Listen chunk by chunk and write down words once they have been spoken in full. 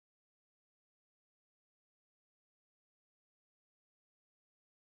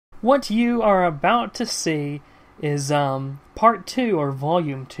what you are about to see is part 2, or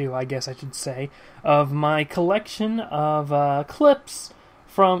volume 2, I guess I should say, of my collection of clips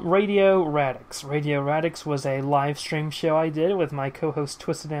from Radio Radix. Radio Radix was a live stream show I did with my co-host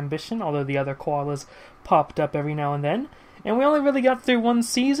Twisted Ambition, although the other Koalas popped up every now and then. And we only really got through one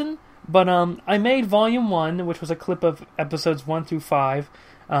season, but I made volume 1, which was a clip of episodes 1 through 5,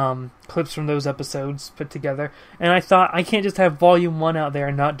 clips from those episodes put together. And I thought, I can't just have volume 1 out there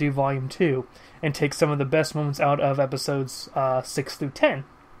and not do volume 2, and take some of the best moments out of episodes 6 through 10.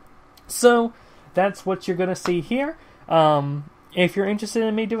 So, that's what you're going to see here. If you're interested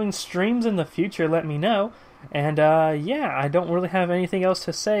in me doing streams in the future, let me know. And, yeah, I don't really have anything else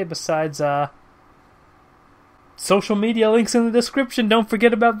to say besides, social media links in the description. Don't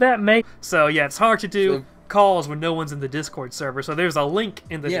forget about that, mate. So, yeah, it's hard to do calls when no one's in the Discord server, so there's a link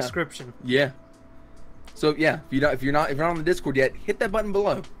in the description. Yeah. So, yeah, if you're not on the Discord yet, hit that button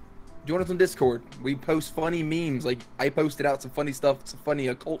below. Join us on Discord. We post funny memes. Like, I posted out some funny stuff, some funny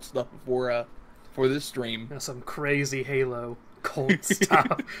occult stuff for this stream. Some crazy Halo cult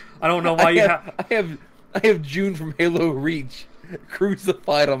stuff. I don't know why I have June from Halo Reach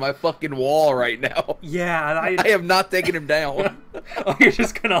crucified on my fucking wall right now. Yeah, I have not taken him down. Oh, you're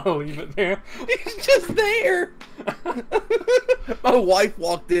just gonna leave it there? He's just there. My wife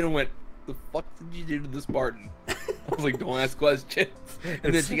walked in and went, "The fuck did you do to the Spartan?" I was like, "Don't ask questions."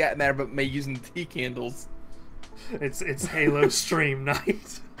 And then she got mad about me using tea candles. It's Halo stream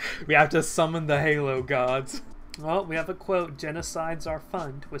night. We have to summon the Halo gods. Well, we have a quote: "Genocides are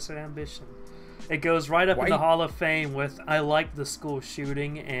fun, Twisted Ambition." It goes right up in the Hall of Fame with, "I liked the school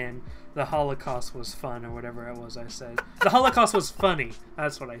shooting," and "the Holocaust was fun," or whatever it was I said. The Holocaust was funny.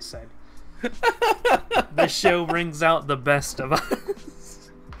 That's what I said. This show brings out the best of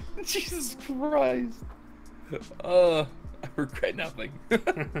us. Jesus Christ. I regret nothing.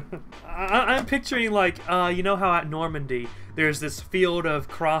 I'm picturing, like, you know how at Normandy there's this field of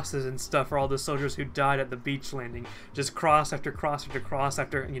crosses and stuff for all the soldiers who died at the beach landing, just cross after cross after cross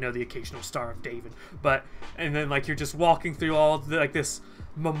after, you know, the occasional Star of David, and then, like, you're just walking through all the, like, this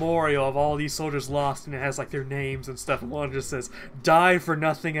memorial of all these soldiers lost, and it has, like, their names and stuff, and one just says, "Died for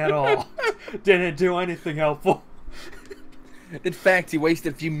nothing at all." Didn't do anything helpful. In fact, he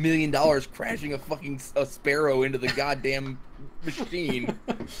wasted a few $1 million crashing a sparrow into the goddamn machine.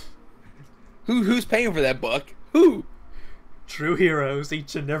 Who's paying for that, Buck? Who? True heroes,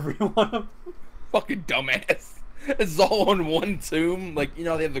 each and every one of them. Fucking dumbass. It's all on one tomb. Like, you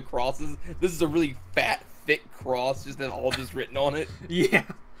know, they have the crosses. This is a really fat, thick cross, just has all this written on it. Yeah.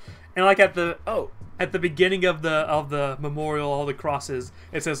 And like at the beginning of the memorial, all the crosses,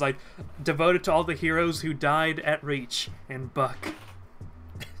 it says, like, "Devoted to all the heroes who died at Reach," and Buck.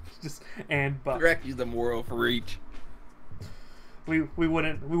 And Buck. Correct, use the memorial for Reach. We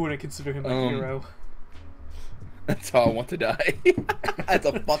wouldn't consider him a hero. That's how I want to die. That's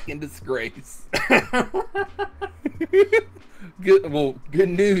a fucking disgrace. Good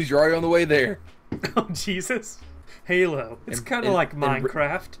news, you're already on the way there. Oh, Jesus. Halo. It's kind of like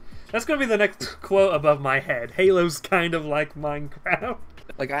Minecraft. That's going to be the next quote above my head. Halo's kind of like Minecraft.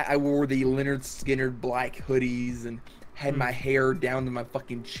 Like, I wore the Leonard Skinner black hoodies and had my hair down to my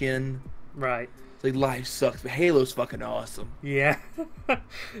fucking chin. Right. It's like, life sucks, but Halo's fucking awesome. Yeah.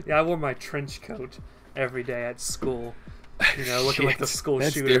 Yeah, I wore my trench coat every day at school. You know, looking like the school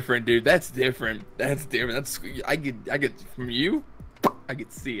shooter. That's different, dude. That's different. I get from you, I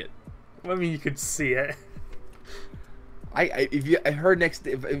could see it. I mean, you could see it. I heard if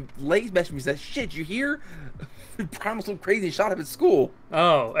Lay's messaged me, said, "Shit, you hear? Primus went crazy and shot up at school."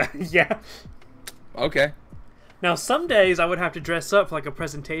 Oh, yeah. Okay. Now, some days I would have to dress up for, like, a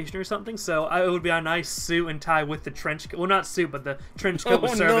presentation or something, so it would be a nice suit and tie with the trench coat. Well, not suit, but the trench coat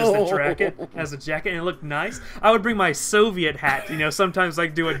would serve as a jacket, and it looked nice. I would bring my Soviet hat, you know, sometimes,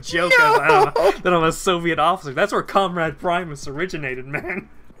 like, do a joke that I'm a Soviet officer. That's where Comrade Primus originated, man.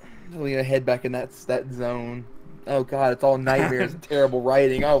 I'm gonna head back in that zone. Oh god, it's all nightmares and terrible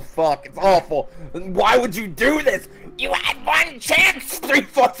writing. Oh fuck, it's awful. Why would you do this? You had one chance,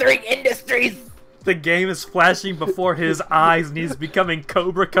 343 Industries! The game is flashing before his eyes and he's becoming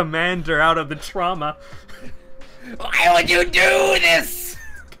Cobra Commander out of the trauma. Why would you do this?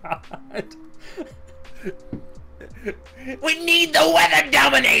 God. We need the Weather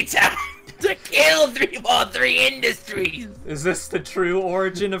Dominator to kill 343 Industries! Is this the true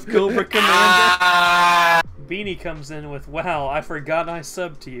origin of Cobra Commander? Beanie comes in with, "Wow, I forgot I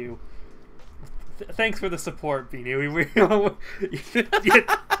subbed to you." Thanks for the support, Beanie.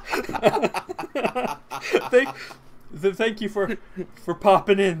 Thank you for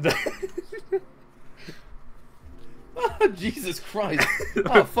popping in. Jesus Christ.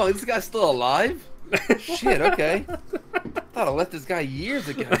 Oh, fuck, this guy's still alive? Shit, okay. Thought I left this guy years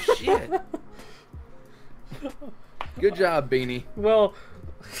ago. Shit. Good job, Beanie. Well...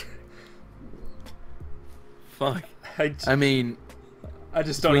 Fuck. I mean... I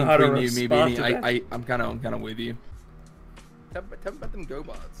just don't know how to respond to that. I'm kind of with you. Tell me about them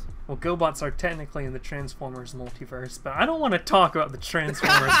GoBots. Well, GoBots are technically in the Transformers multiverse, but I don't want to talk about the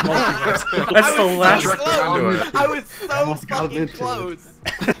Transformers multiverse. That's the last... I was so fucking close.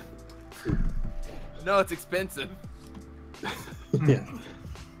 No, it's expensive. Yeah.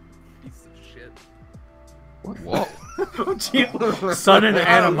 Piece of shit. Whoa. Sudden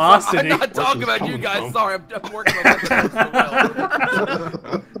animosity. I'm not talking about you guys. Sorry, I'm working on that.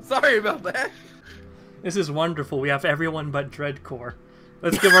 Sorry about that. This is wonderful. We have everyone but Dreadcore.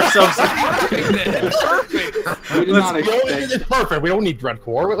 Let's give ourselves... Perfect. It's perfect. We don't need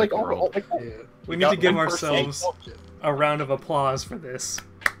Dreadcore. We need to give ourselves a round of applause for this.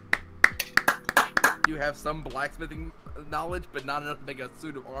 You have some blacksmithing knowledge, but not enough to make a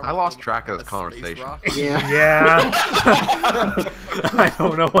suit of armor. I lost track of this conversation. Yeah. I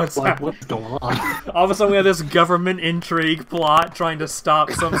don't know what's happening. What's going on? All of a sudden we have this government intrigue plot trying to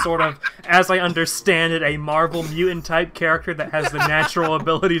stop some sort of, as I understand it, a Marvel mutant-type character that has the natural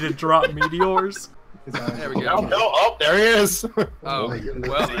ability to drop meteors. There we go. Oh, there he is. Oh,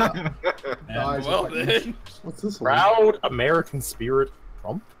 well then. What's this one? Proud American Spirit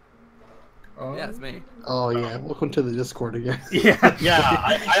Trump? Yeah, it's me. Oh yeah, welcome to the Discord again. Yeah.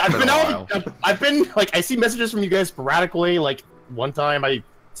 I've been like, I see messages from you guys sporadically. Like one time I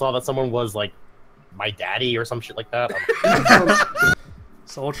saw that someone was like my daddy or some shit like that.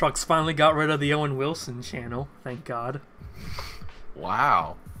 Soul Trucks finally got rid of the Owen Wilson channel, thank God.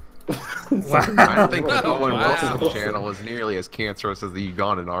 Wow. Wow. I don't think the Owen Wilson channel is nearly as cancerous as the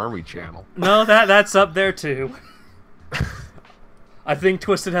Ugandan Army channel. No, that's up there too. I think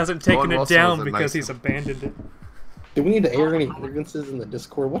Twisted hasn't taken it down because he's abandoned it. Do we need to air any grievances in the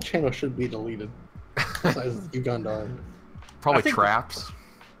Discord? What channel should be deleted? Besides Uganda. Probably Traps.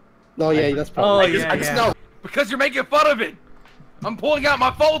 No, yeah, that's probably. Oh, yeah. No, because you're making fun of it. I'm pulling out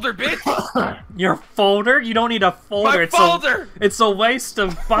my folder, bitch. Your folder? You don't need a folder. My folder. It's a waste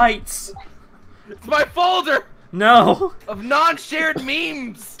of bytes. It's my folder. No. Of non-shared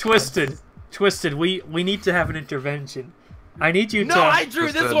memes. Twisted, we need to have an intervention. I need you to... No, I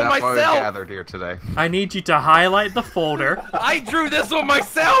drew this one myself! Gathered here today. I need you to highlight the folder. I drew this one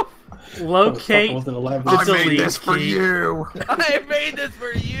myself! Locate the delete this for key. you! I made this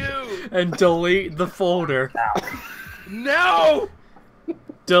for you! And delete the folder. No!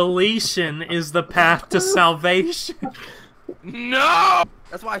 Deletion is the path to salvation. No!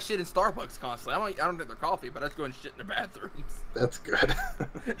 That's why I shit in Starbucks constantly. I don't drink their coffee, but I just go and shit in their bathrooms. That's good.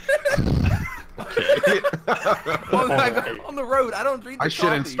 On the road, I don't drink the I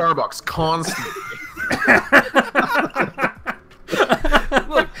shit in coffee. Starbucks constantly.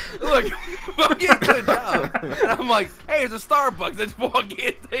 Look, fucking good job. And I'm like, hey, there's a Starbucks. I just walk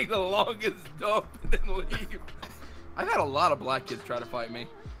in, take the longest dump, and then leave. I've had a lot of black kids try to fight me.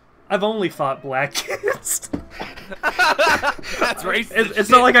 I've only fought black kids. That's racist. It's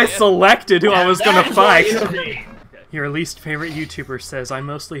not like I selected who I was gonna fight. Your least favorite YouTuber says, I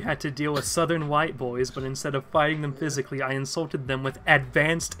mostly had to deal with southern white boys, but instead of fighting them physically, I insulted them with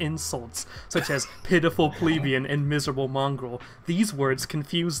advanced insults, such as pitiful plebeian and miserable mongrel. These words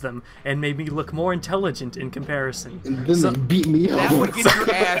confused them, and made me look more intelligent in comparison. And then they beat me up. That would get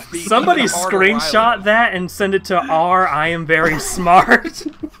your ass beat. Somebody even harder, screenshot Riley. that and send it to I am very smart.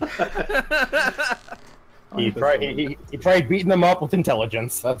 He tried beating them up with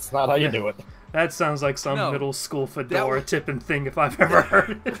intelligence. That's not how you do it. That sounds like some No, middle school fedora would- tipping thing if I've ever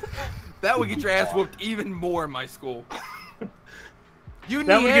heard it. That would get your ass whooped even more in my school. You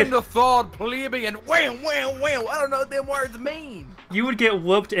That would get- Neanderthal plebeian, wham, wham, wham. I don't know what them words mean. You would get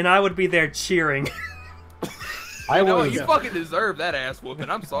whooped and I would be there cheering. No, you fucking deserve that ass whooping.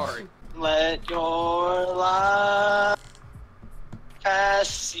 I'm sorry. Let your life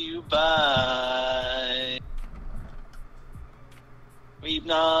pass you by. Weep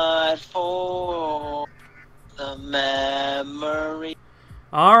not for the memory.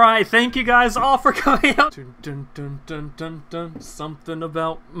 Alright, thank you guys all for coming out. Dun, dun, dun, dun, dun, dun. Something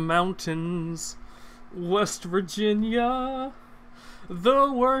about mountains. West Virginia.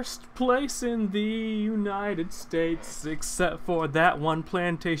 The worst place in the United States, except for that one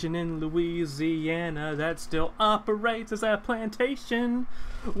plantation in Louisiana that still operates as a plantation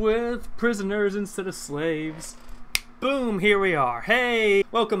with prisoners instead of slaves. Boom, here we are. Hey!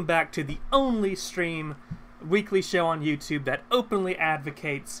 Welcome back to the only weekly show on YouTube that openly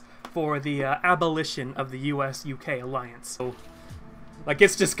advocates for the abolition of the U.S.-UK alliance. So, like,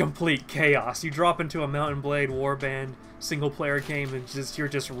 it's just complete chaos. You drop into a Mount and Blade Warband single-player game and you're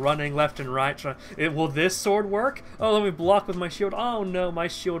just running left and right. Will this sword work? Oh, let me block with my shield. Oh no, my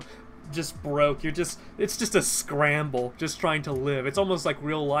shield just broke. It's just a scramble, just trying to live. It's almost like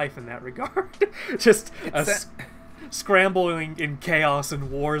real life in that regard. Just scrambling in chaos and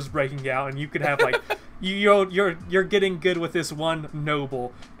wars breaking out, and you could have like you're getting good with this one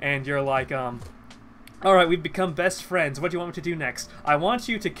noble, and you're like all right, we've become best friends. What do you want me to do next? I want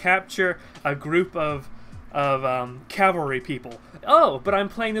you to capture a group of cavalry people. Oh, but I'm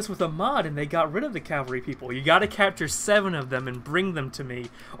playing this with a mod and they got rid of the cavalry people. You gotta capture 7 of them and bring them to me,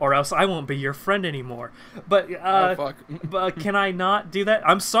 or else I won't be your friend anymore. But, oh, fuck. but can I not do that?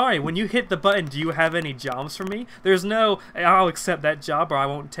 I'm sorry, when you hit the button, do you have any jobs for me? There's no, I'll accept that job or I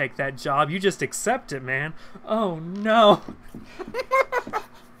won't take that job. You just accept it, man. Oh, no.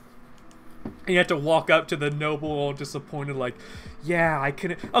 And you have to walk up to the noble all disappointed like, yeah, I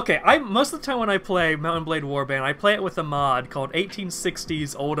couldn't... Okay, most of the time when I play Mount and Blade Warband, I play it with a mod called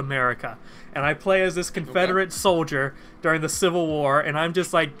 1860s Old America. And I play as this Confederate soldier during the Civil War, and I'm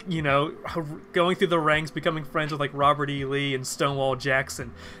just like, you know, going through the ranks, becoming friends with like Robert E. Lee and Stonewall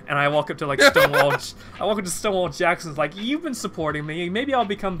Jackson. And I walk up to like Stonewall Jackson's like, you've been supporting me, maybe I'll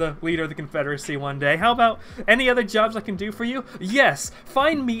become the leader of the Confederacy one day. How about any other jobs I can do for you? Yes,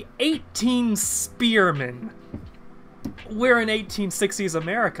 find me 18 spearmen. We're in 1860s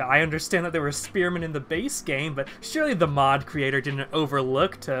America. I understand that there were spearmen in the base game, but surely the mod creator didn't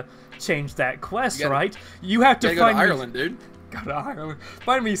overlook to change that quest, right? You have to find go to Ireland, dude. Go to Ireland.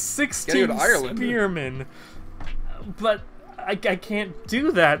 Find me 16 spearmen. But I can't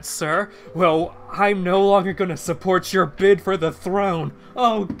do that, sir. Well, I'm no longer going to support your bid for the throne.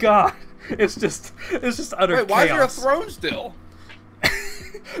 Oh God, it's just utter chaos. Why is there a throne still?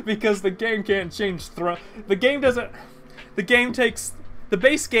 Because the game can't change throne. The game doesn't. The game takes... The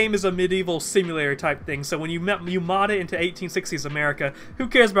base game is a medieval simulator type thing, so when you mod it into 1860s America, who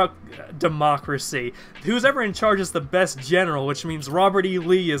cares about democracy? Who's ever in charge is the best general, which means Robert E.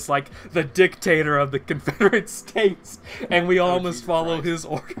 Lee is like the dictator of the Confederate States, and we all must follow his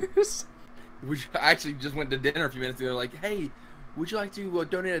orders. We actually just went to dinner a few minutes ago, like, hey, would you like to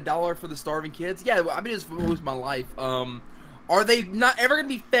donate $1 for the starving kids? Yeah, I've been doing this for most of my life. Are they not ever going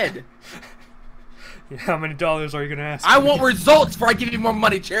to be fed? How many dollars are you going to ask? I want results before I give you more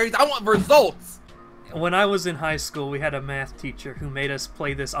money, Cherries. I want results. When I was in high school, we had a math teacher who made us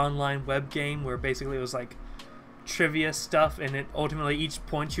play this online web game where basically it was like trivia stuff, and it ultimately each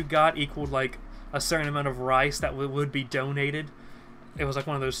point you got equaled like a certain amount of rice that would be donated. It was like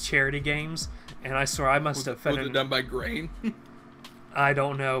one of those charity games, and I swear I must have fed it. Was it done by grain? I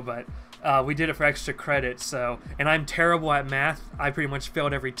don't know, but we did it for extra credit, so... And I'm terrible at math. I pretty much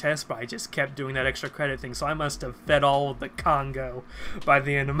failed every test, but I just kept doing that extra credit thing, so I must have fed all of the Congo by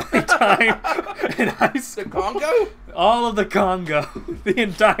the end of my time in high school. The Congo? All of the Congo. The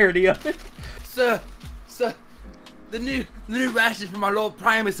entirety of it. Sir, the new rations from our Lord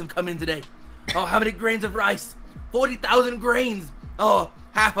Primus have come in today. Oh, how many grains of rice? 40,000 grains. Oh,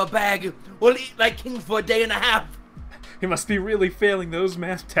 half a bag. We'll eat like kings for a day and a half. He must be really failing those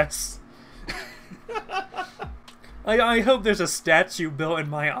math tests. I hope there's a statue built in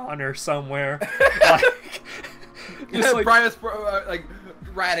my honor somewhere. Like Primus, like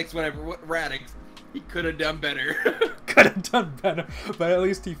Radix, whatever. Radix. He could have done better. Could have done better, but at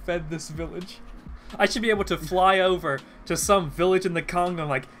least he fed this village. I should be able to fly over to some village in the Congo,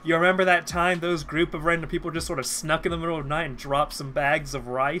 like, you remember that time those group of random people just sort of snuck in the middle of the night and dropped some bags of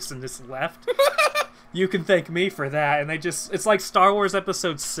rice and just left? You can thank me for that. And they just, it's like Star Wars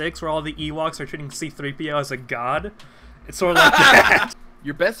Episode 6 where all the Ewoks are treating C-3PO as a god. It's sort of like that.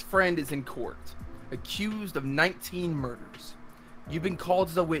 Your best friend is in court, accused of 19 murders. You've been called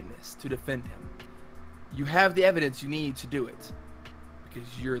as a witness to defend him. You have the evidence you need to do it, because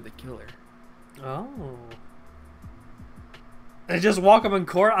you're the killer. Oh. They just walk up in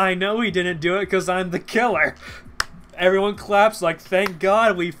court. I know he didn't do it because I'm the killer. Everyone claps like, thank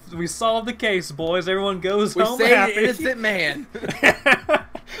God we solved the case, boys. Everyone goes home happy. We saved an innocent man.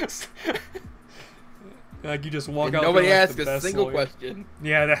 Like, you just walk out. Nobody like asks a single question.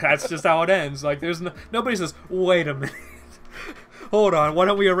 Yeah, that's just how it ends. Like, there's nobody says, wait a minute. Hold on, why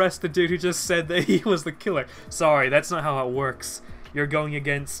don't we arrest the dude who just said that he was the killer? Sorry, that's not how it works. You're going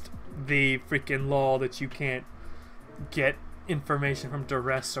against the freaking law that you can't get information from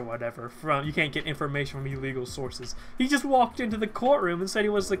duress or whatever. You can't get information from illegal sources. He just walked into the courtroom and said he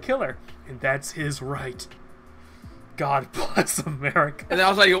was the killer. And that's his right. God bless America. And then I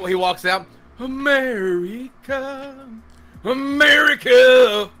was like, he walks out, America,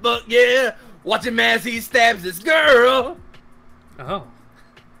 America, fuck yeah. Watch him as he stabs this girl. Oh.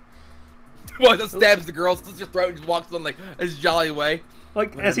 Well, just stabs the girl, slits her throat, and just walks on like his jolly way.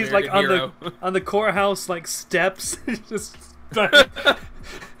 Like What as an he's like American hero. on the courthouse like steps, just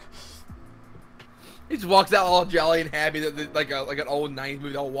He just walks out all jolly and happy, like an old 90s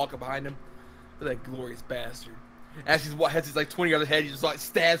movie. They'll walk up behind him. That glorious bastard. As he's has his like 20 other head, he just like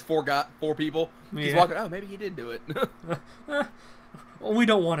stabs four people. He's Yeah. walking. Oh, maybe he did do it. Well, we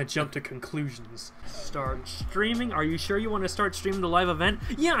don't want to jump to conclusions. Start streaming? Are you sure you want to start streaming the live event?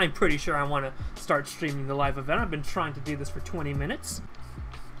 Yeah, I'm pretty sure I want to start streaming the live event. I've been trying to do this for 20 minutes.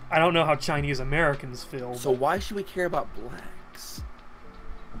 I don't know how Chinese Americans feel. So why should we care about blacks?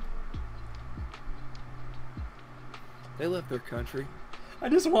 They left their country. I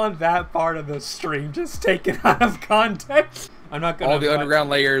just want that part of the stream just taken out of context. I'm not gonna. All the underground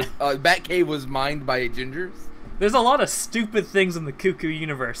layers. Batcave was mined by gingers. There's a lot of stupid things in the Cuckoo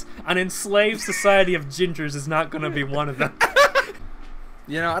universe. An enslaved society of gingers is not gonna be one of them.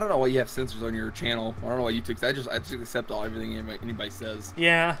 You know, I don't know why you have censors on your channel. I don't know why you took. I just accept everything anybody says.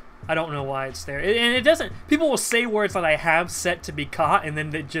 Yeah, I don't know why it's there. And it doesn't. People will say words that I have set to be caught, and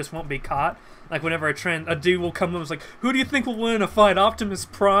then it just won't be caught. Like whenever a dude will come and was like, "Who do you think will win in a fight, Optimus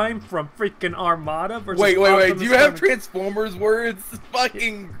Prime from freaking Armada versus Wait. Optimus Do you have Prime?" Transformers words?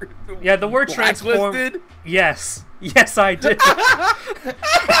 Fucking. Yeah, the word transform. blacklisted? Yes, I did.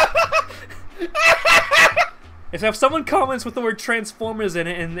 If someone comments with the word Transformers in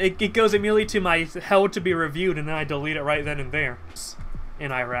it, and it goes immediately to my held to be reviewed, and then I delete it right then and there.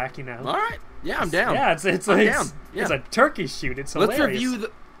 In Iraq, you know. All right. Yeah, I'm down. Yeah, it's I'm like down. Yeah. it's a turkey shoot. It's hilarious.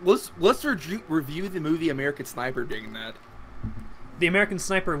 Let's review the movie American Sniper during that. The American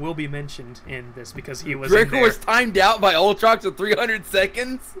Sniper will be mentioned in this because he was in Draco there. was timed out by Ultrox in 300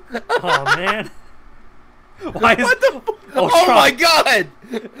 seconds. Oh man. Why is What the? Oh Ultrox- my God!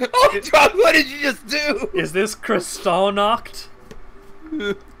 Ultrox, what did you just do? Is this Kristallnacht?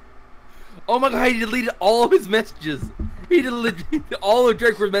 Oh my God! He deleted all of his messages. He deleted all of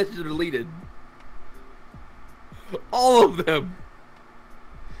Draco's messages are deleted. All of them.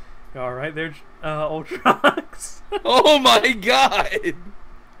 All right, there's Ultrox. Oh my God!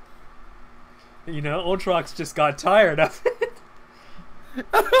 You know, Ultrox just got tired of it.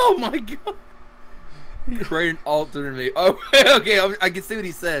 Oh my God! Create an altar to me. Oh, okay. I can see what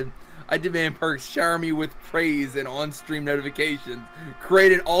he said. I demand perks shower me with praise and on-stream notifications.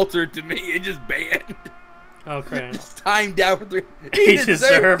 Create an altar to me and just banned. Oh crap! Just timed down for 3. He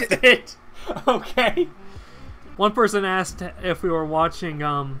deserved it. Okay. One person asked if we were watching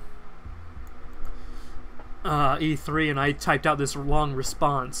E3, and I typed out this long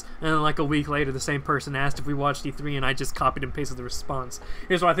response. And then like a week later, the same person asked if we watched E3, and I just copied and pasted the response.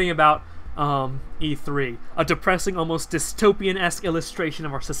 Here's what I think about E3. A depressing, almost dystopian-esque illustration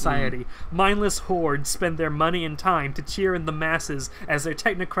of our society. Mindless hordes spend their money and time to cheer in the masses as their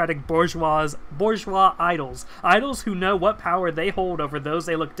technocratic bourgeois idols. Idols who know what power they hold over those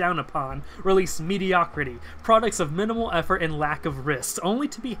they look down upon. Release mediocrity. Products of minimal effort and lack of risks. Only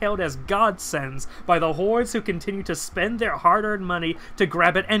to be hailed as godsends by the hordes who continue to spend their hard-earned money to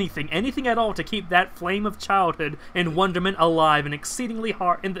grab at anything at all to keep that flame of childhood and wonderment alive and exceedingly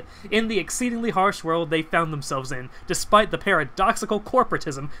hard in the exceedingly harsh world they found themselves in, despite the paradoxical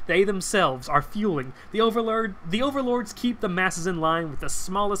corporatism they themselves are fueling. The overlords keep the masses in line with the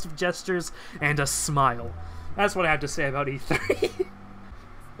smallest of gestures and a smile. That's what I have to say about E3.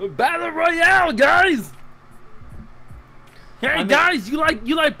 Battle Royale, guys! Hey, guys, you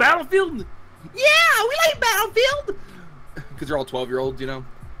like Battlefield? Yeah, we like Battlefield! Because they're all 12-year-olds, you know?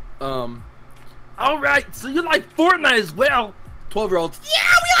 Alright, so you like Fortnite as well? 12-year-olds,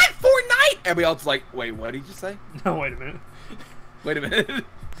 yeah, we like Fortnite! Everybody else is like, wait, what did you say? No, wait a minute. Wait a minute.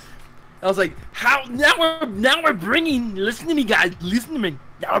 I was like, how? Now we're bringing. Listen to me, guys. Listen to me.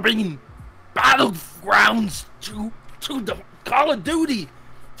 Now we're bringing battlegrounds to the Call of Duty.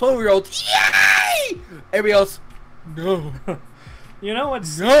 12-year-olds, yay! Everybody else, no. You know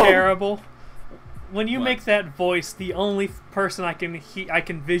what's No. terrible? When you What? make that voice, the only person I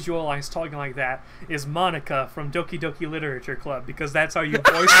can visualize talking like that is Monica from Doki Doki Literature Club, because that's how you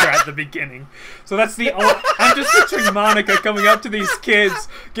voiced her at the beginning. So that's the only... I'm just picturing Monica coming up to these kids,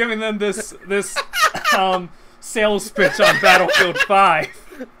 giving them this sales pitch on Battlefield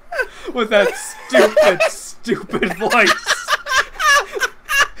 5 with that stupid voice.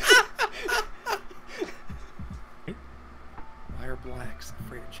 Why are blacks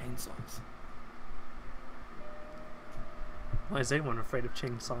afraid of chainsaws? Why is anyone afraid of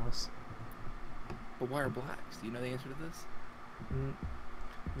chainsaws? But why are blacks? Do you know the answer to this?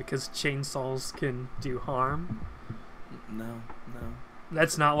 Because chainsaws can do harm. No, no,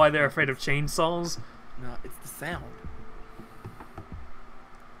 That's not why they're afraid of chainsaws? no. It's the sound.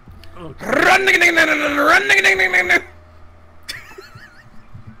 Okay.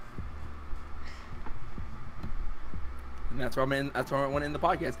 And that's where I'm in. That's where I want to end the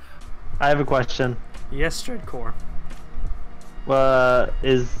podcast. I have a question. Yes, Dreadcore.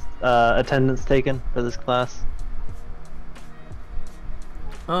 Is attendance taken for this class?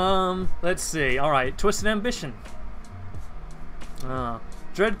 Let's see. Alright, Twisted Ambition.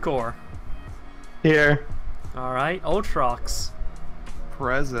 Dreadcore. Here. Alright, Ultrox.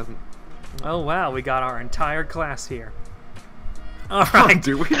 Present. Oh wow, we got our entire class here. Alright.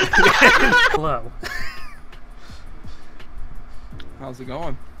 Do we? Hello. How's it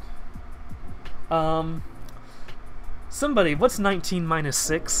going? Somebody, what's 19 minus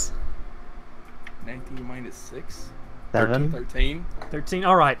 6? 19 minus 6. 7. 13. 13?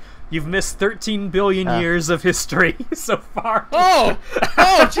 Alright, you've missed 13 billion years of history so far. Oh!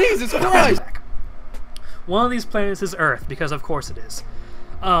 Oh, Jesus Christ! One of these planets is Earth, because of course it is.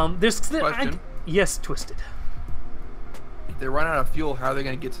 Question. Yes, Twisted. If they run out of fuel, how are they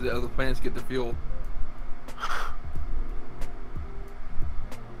going to get to the other planets to get their fuel?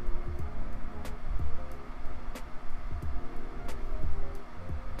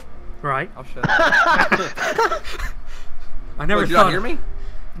 Right. I'll shut up. I never Wait, did you thought. not hear me?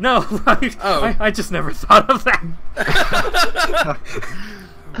 No, I just never thought of that.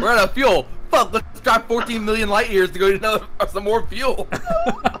 We're out of fuel. Fuck, let's drive 14 million light years to go to some more fuel.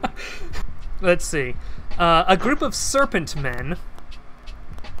 Let's see. A group of serpent men.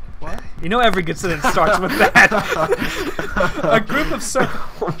 What? You know every good sentence starts with that. A group of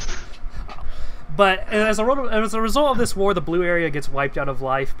serpent. But as a result of this war, the blue area gets wiped out of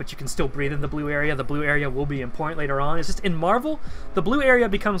life, but you can still breathe in the blue area. The blue area will be important later on. It's just in Marvel, the blue area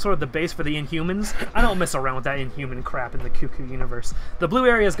becomes sort of the base for the Inhumans. I don't mess around with that Inhuman crap in the Cuckoo universe. The blue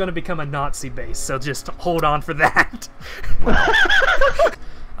area is going to become a Nazi base, so just hold on for that.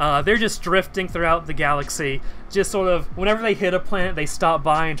 They're just drifting throughout the galaxy. Just sort of, whenever they hit a planet, they stop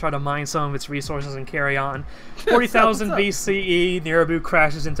by and try to mine some of its resources and carry on. 40,000 BCE, Nirabu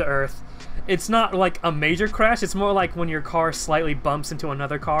crashes into Earth. It's not like a major crash, it's more like when your car slightly bumps into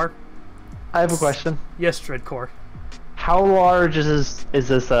another car. I have a question. Yes, Dreadcore. How large is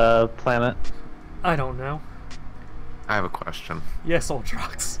this planet? I don't know. I have a question. Yes,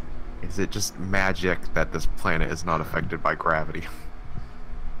 Ultrox. Is it just magic that this planet is not affected by gravity?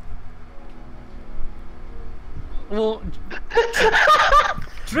 Well,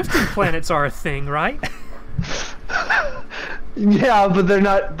 drifting planets are a thing, right? Yeah, but they're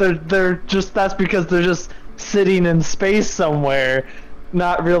not. They're just. That's because they're just sitting in space somewhere,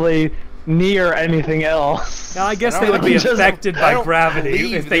 not really near anything else. Now, I guess I they don't would be just- affected I by don't gravity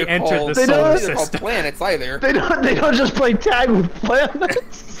believe if they they're entered called- the They solar don't- They're called system. planets either. They don't just play tag with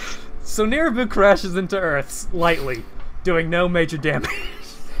planets. So Nirabu crashes into Earth slightly, doing no major damage.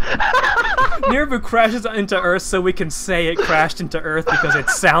 Nirabu crashes into Earth so we can say it crashed into Earth because it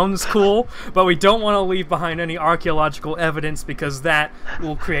sounds cool, but we don't want to leave behind any archaeological evidence because that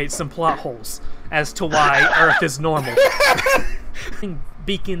will create some plot holes as to why Earth is normal.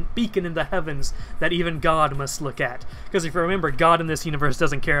 Beacon in the heavens that even God must look at. Because if you remember, God in this universe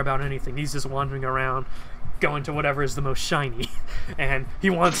doesn't care about anything. He's just wandering around, going to whatever is the most shiny. And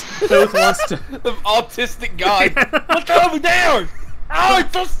Thoth wants to... The autistic god. Look over there! Oh,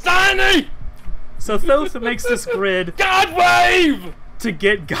 it's so shiny! So Thoth makes this grid God wave! to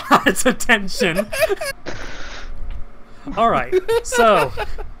get God's attention. Alright, so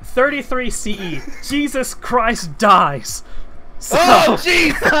 33 CE. Jesus Christ dies. So, Oh,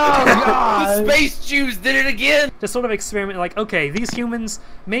 jeez! Oh God! The space Jews did it again! just sort of experiment like, okay, these humans,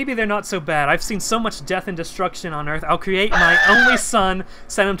 maybe they're not so bad. I've seen so much death and destruction on Earth. I'll create my only son,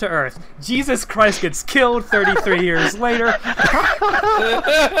 send him to Earth. Jesus Christ gets killed 33 years later.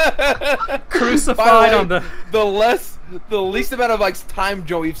 Crucified on the... the least amount of like time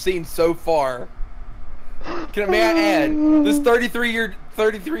jump we've seen so far. May I add, this 33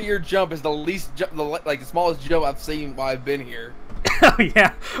 year jump is the least the smallest jump I've seen while I've been here. Oh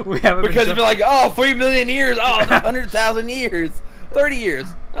yeah, we haven't Because been it'd be like, oh, 3 million years, oh, 100,000 years, 30 years,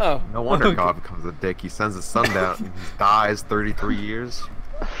 oh. No wonder God becomes a dick. He sends his son down and he dies 33 years.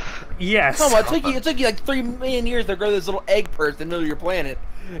 Yes. Come on, it took you like 3 million years to grow this little egg person in the middle of your planet.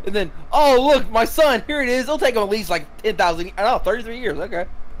 And then, oh, look, my son, here it is. It'll take him at least like 10,000, I don't know, 33 years, okay.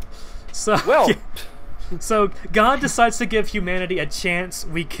 So, Well. yeah. So God decides to give humanity a chance.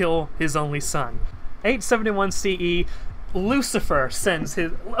 We kill his only son. 871 CE, Lucifer sends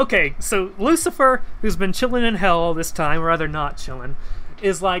his... Okay, so Lucifer, who's been chilling in hell all this time, or rather not chilling,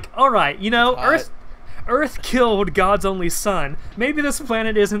 is like, alright, you know, Hot. Earth killed God's only son. Maybe this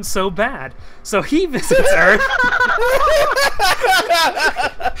planet isn't so bad. So he visits Earth.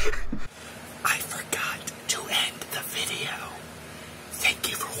 I forgot to end the video. Thank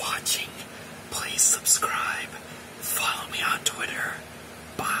you for watching. Please subscribe. Follow me on Twitter.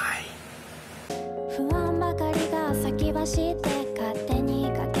 Bye. 不安ばかりが先走って